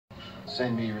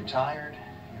Semi-retired,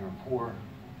 you're poor,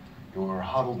 your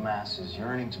huddled masses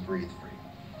yearning to breathe free.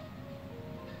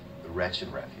 The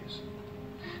wretched refuse.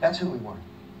 That's who we were.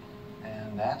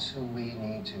 And that's who we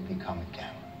need to become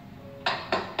again.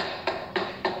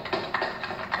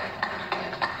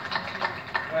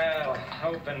 Well,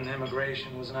 open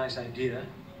immigration was a nice idea,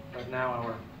 but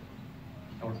now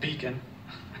our beacon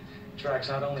attracts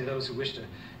not only those who wish to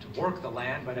work the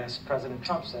land, but as President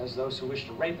Trump says, those who wish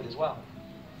to rape it as well.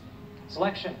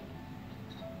 Selection.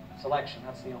 Selection,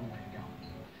 that's the only way to go.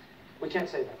 We can't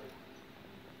save everyone.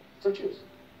 So choose.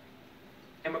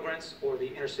 Immigrants or the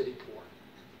inner city poor.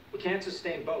 We can't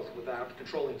sustain both without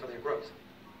controlling for their growth.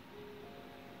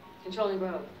 Controlling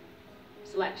growth.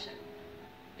 Selection.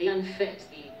 The unfit,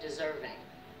 the deserving.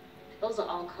 Those are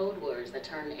all code words that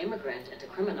turn immigrant into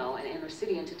criminal and inner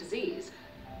city into disease.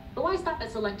 But why stop at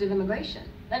selective immigration?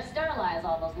 Let's sterilize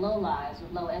all those lowlives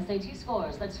with low SAT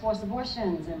scores. Let's force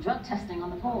abortions and drug testing on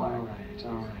the poor. All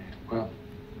right. Well,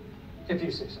 if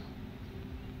you say so.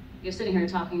 You're sitting here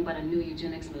talking about a new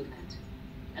eugenics movement.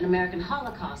 An American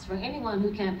Holocaust for anyone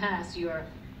who can't pass your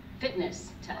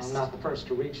fitness test. I'm not the first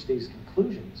to reach these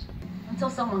conclusions. Until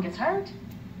someone gets hurt.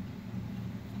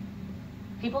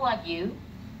 People like you,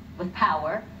 with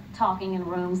power, talking in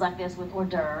rooms like this with hors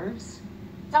d'oeuvres.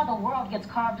 It's how the world gets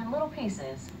carved in little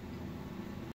pieces.